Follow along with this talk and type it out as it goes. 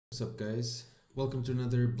What's up, guys? Welcome to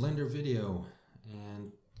another Blender video,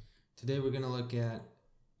 and today we're gonna look at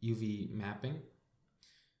UV mapping.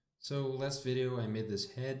 So last video I made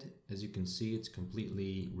this head. As you can see, it's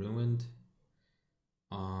completely ruined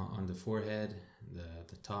on the forehead,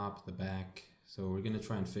 the top, the back. So we're gonna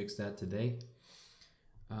try and fix that today.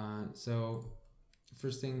 So the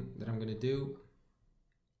first thing that I'm gonna do,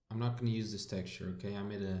 I'm not gonna use this texture, okay? I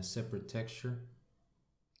made a separate texture.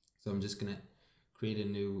 So I'm just gonna create a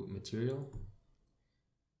new material,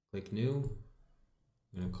 click new,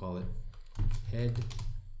 I'm gonna call it head,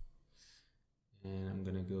 and I'm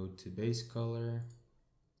gonna go to base color,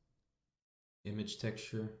 image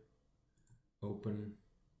texture, open,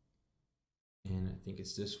 and I think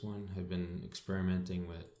it's this one. I've been experimenting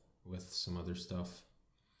with some other stuff.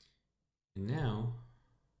 And now,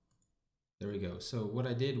 there we go. So what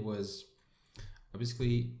I did was, I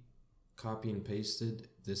basically copy and pasted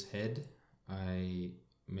this head. I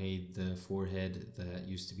made the forehead that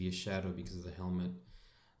used to be a shadow because of the helmet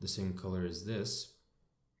the same color as this,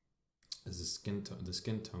 as the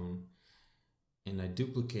skin tone, and I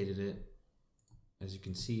duplicated it, as you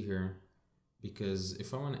can see here, because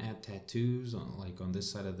if I want to add tattoos on, like on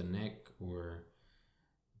this side of the neck, or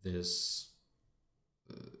this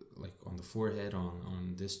like on the forehead,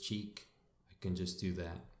 on this cheek, I can just do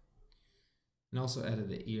that. And also added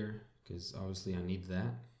the ear because obviously I need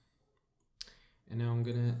that. And now I'm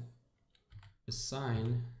gonna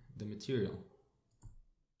assign the material.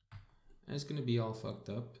 And it's gonna be all fucked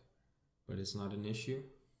up, but it's not an issue.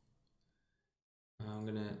 I'm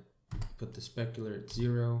gonna put the specular at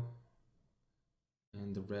 0,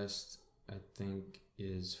 and the rest I think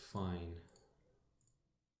is fine.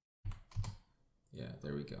 Yeah,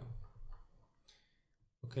 there we go.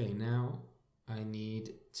 Okay, now I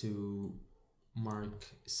need to mark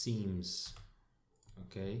seams,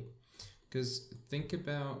 okay? Because think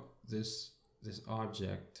about this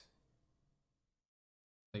object.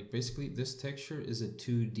 Like basically this texture is a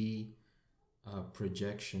 2D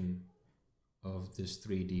projection of this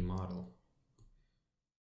 3D model.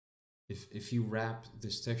 If you wrap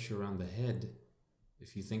this texture around the head,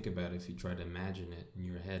 if you think about it, if you try to imagine it in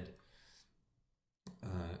your head,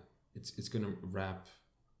 it's gonna wrap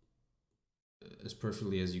as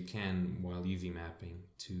perfectly as you can while UV mapping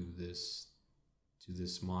to this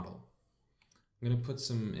model. I'm gonna put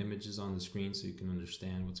some images on the screen so you can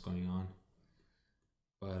understand what's going on.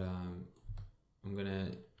 But I'm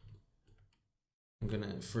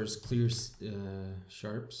gonna first clear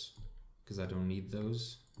sharps because I don't need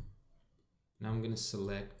those. Now I'm gonna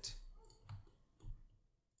select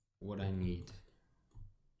what I need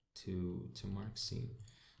to mark seam.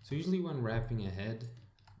 So usually when wrapping a head,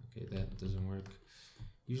 okay, that doesn't work.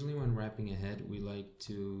 Usually when wrapping a head, we like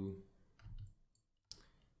to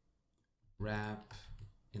wrap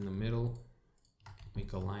in the middle,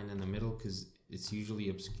 make a line in the middle because it's usually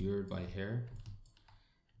obscured by hair.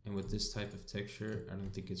 And with this type of texture, I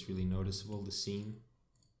don't think it's really noticeable, the seam.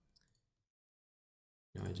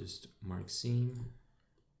 Now I just mark seam.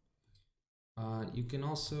 You can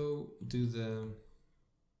also do the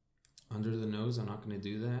under the nose. I'm not going to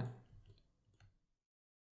do that,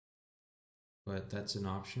 but that's an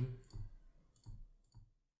option.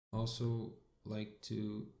 Also like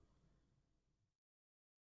to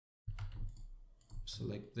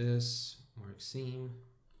select this, mark seam.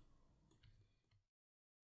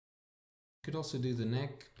 Could also do the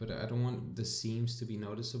neck, but I don't want the seams to be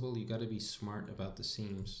noticeable. You got to be smart about the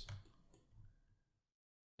seams.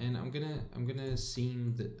 And I'm gonna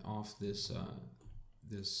seam off this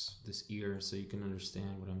this ear so you can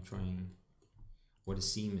understand what a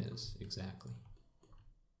seam is exactly.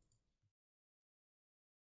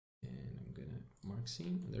 And I'm gonna mark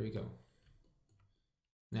seam. There we go.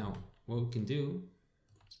 Now what we can do,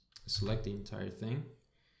 select the entire thing,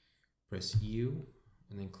 press U,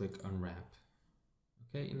 and then click unwrap.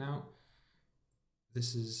 Okay, now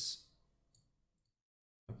this is,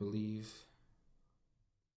 I believe,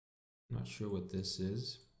 I'm not sure what this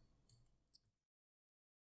is.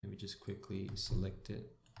 Let me just quickly select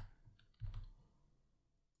it.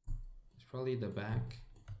 It's probably the back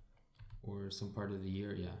or some part of the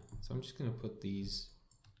ear, yeah. So I'm just gonna put these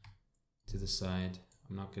to the side.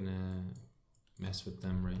 I'm not gonna mess with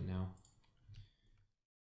them right now.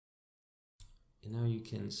 And now you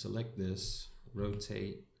can select this,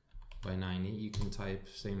 rotate by 90. You can type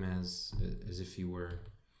same as if you were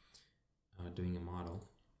doing a model.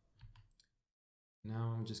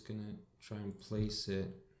 Now I'm just gonna try and place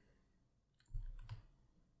it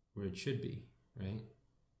where it should be, right?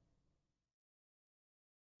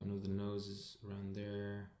 I know the nose is around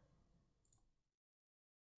there.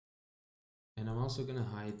 And I'm also gonna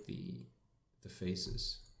hide the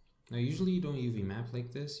faces. Now usually you don't UV map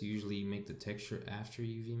like this, you usually make the texture after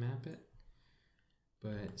you UV map it.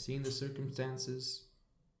 But seeing the circumstances,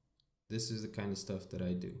 this is the kind of stuff that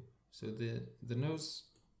I do. So the nose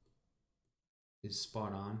is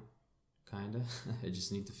spot on, kinda. I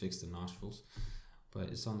just need to fix the nostrils, but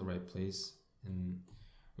it's on the right place. And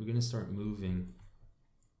we're gonna start moving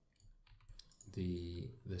the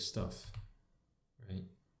stuff, right?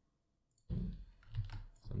 So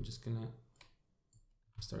I'm just gonna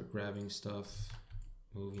start grabbing stuff,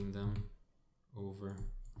 moving them over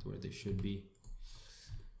to where they should be.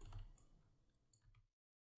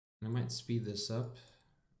 And I might speed this up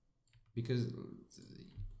because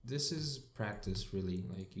this is practice, really.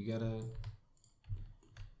 Like you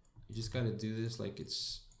just gotta do this. Like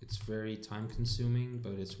it's very time consuming,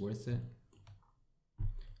 but it's worth it.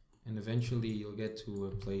 And eventually you'll get to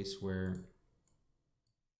a place where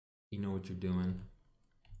you know what you're doing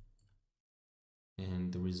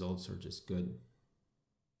and the results are just good.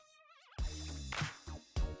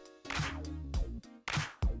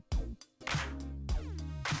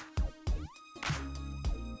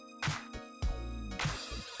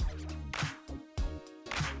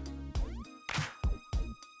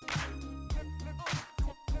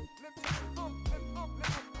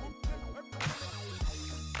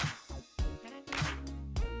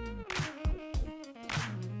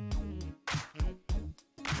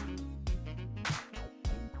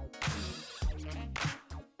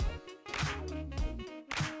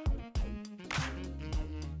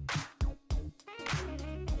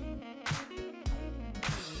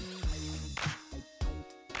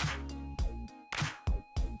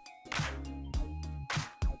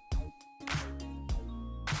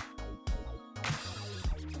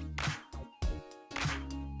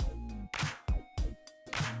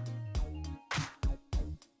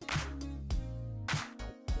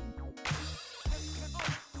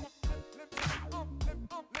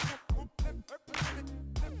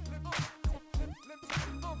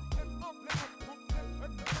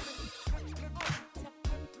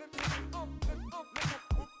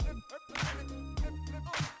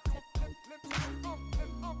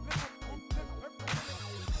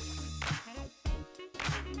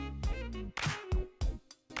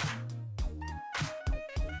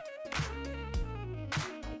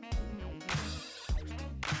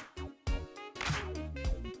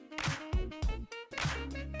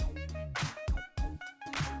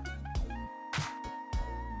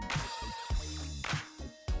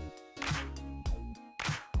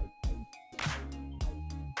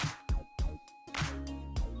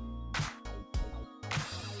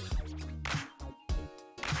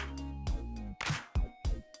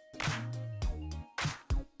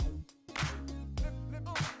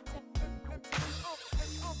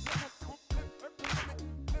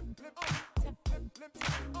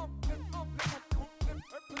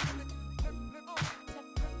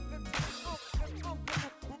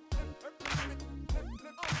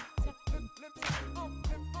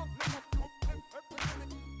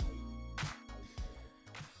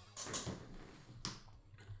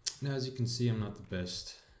 Now, as you can see, I'm not the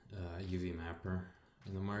best UV mapper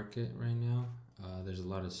in the market right now. There's a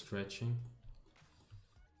lot of stretching,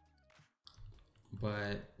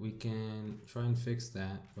 but we can try and fix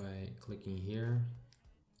that by clicking here,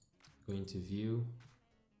 going to view.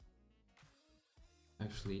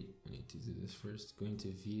 Actually, I need to do this first. Going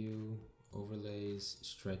to view, overlays,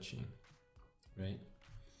 stretching, right?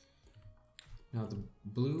 Now the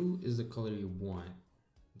blue is the color you want,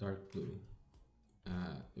 dark blue.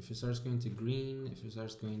 If it starts going to green, if it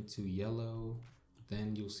starts going to yellow,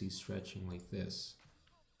 then you'll see stretching like this,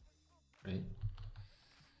 right?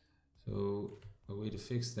 So a way to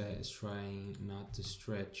fix that is trying not to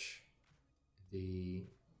stretch this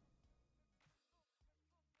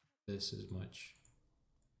as much.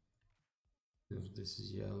 If this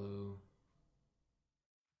is yellow,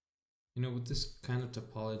 you know, with this kind of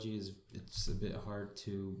topology, it's a bit hard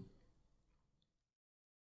to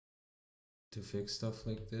fix stuff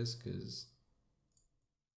like this because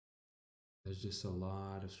there's just a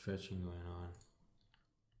lot of stretching going on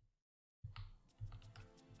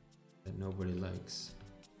that nobody likes.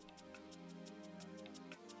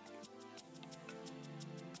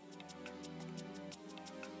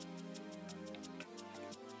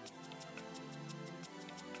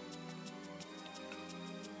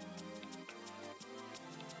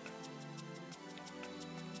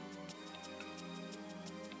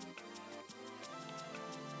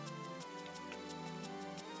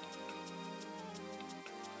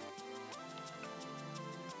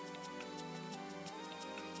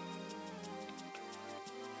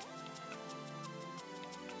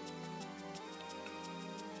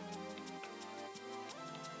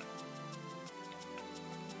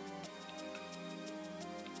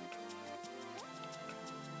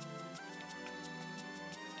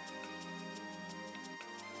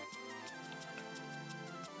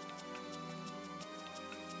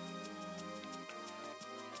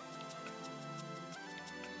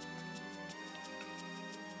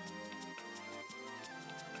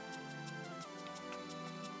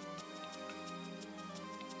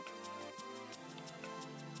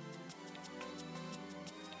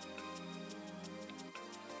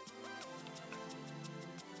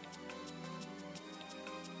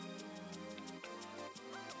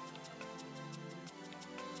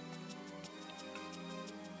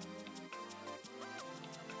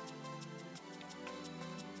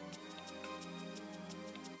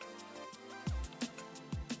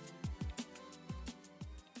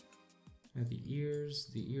 Now the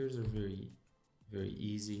ears are very, very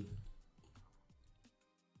easy.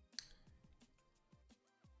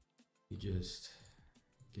 You just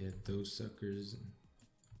get those suckers and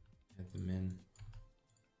add them in.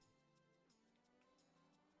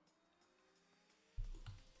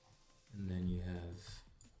 And then you have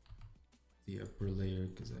the upper layer,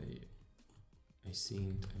 because I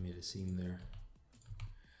made a seam there.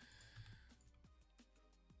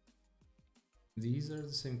 These are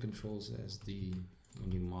the same controls as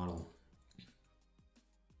when you model.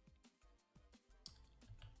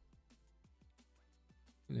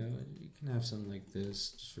 You know, you can have something like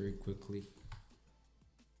this just very quickly.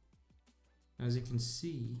 As you can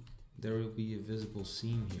see, there will be a visible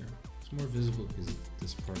seam here. It's more visible because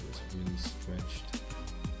this part is really stretched.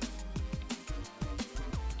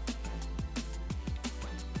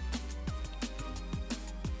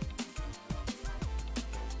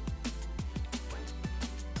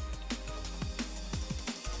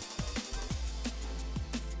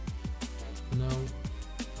 Now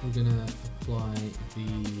we're gonna apply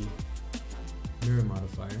the mirror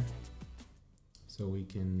modifier so we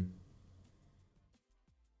can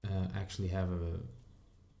actually have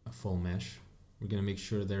a full mesh. We're gonna make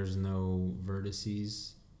sure there's no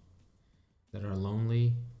vertices that are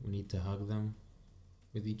lonely. We need to hug them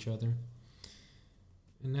with each other.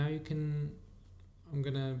 And now I'm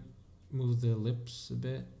gonna move the lips a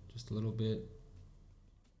bit, just a little bit.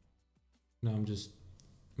 Now I'm just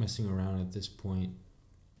messing around at this point.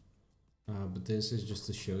 But this is just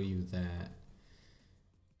to show you that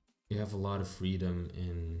you have a lot of freedom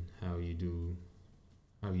in how you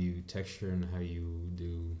texture and how you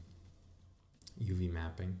do UV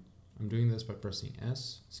mapping. I'm doing this by pressing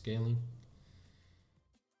S, scaling.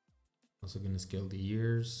 Also going to scale the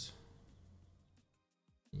ears.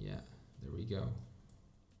 Yeah, there we go.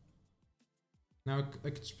 Now I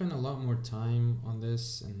could spend a lot more time on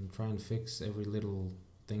this and try and fix every little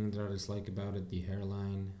thing that I dislike about it. The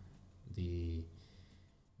hairline, the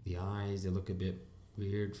eyes, they look a bit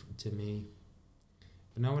weird to me.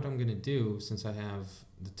 But now what I'm gonna do, since I have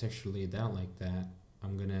the texture laid out like that,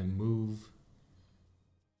 I'm gonna move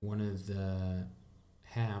one of the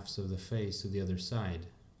halves of the face to the other side,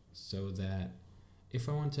 so that if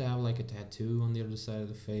I want to have like a tattoo on the other side of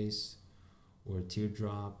the face, or a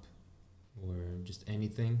teardrop, or just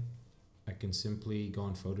anything, I can simply go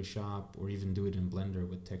on Photoshop or even do it in Blender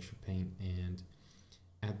with texture paint and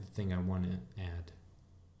add the thing I want to add.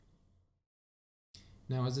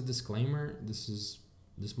 Now, as a disclaimer,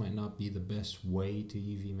 this might not be the best way to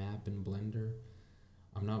UV map in Blender.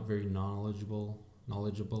 I'm not very knowledgeable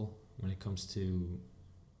when it comes to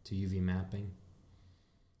UV mapping.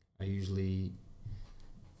 I usually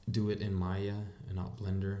do it in Maya and not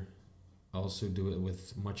Blender. I also do it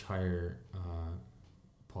with much higher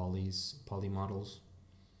poly models,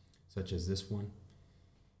 such as this one.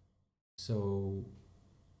 So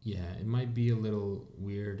yeah, it might be a little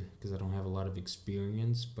weird because I don't have a lot of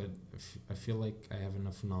experience, but I feel like I have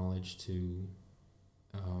enough knowledge to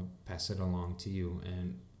pass it along to you.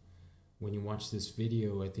 And when you watch this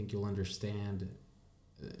video, I think you'll understand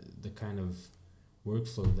the kind of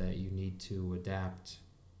workflow that you need to adapt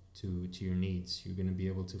to your needs. You're going to be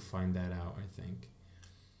able to find that out, I think.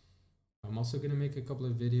 I'm also going to make a couple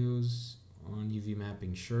of videos on UV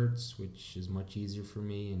mapping shirts, which is much easier for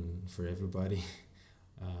me and for everybody.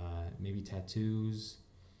 Maybe tattoos,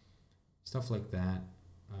 stuff like that.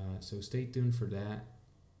 So stay tuned for that.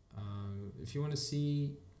 If you want to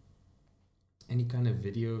see any kind of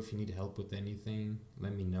video, if you need help with anything,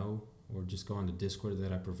 let me know, or just go on the Discord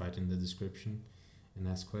that I provide in the description and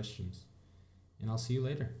ask questions. And I'll see you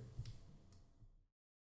later.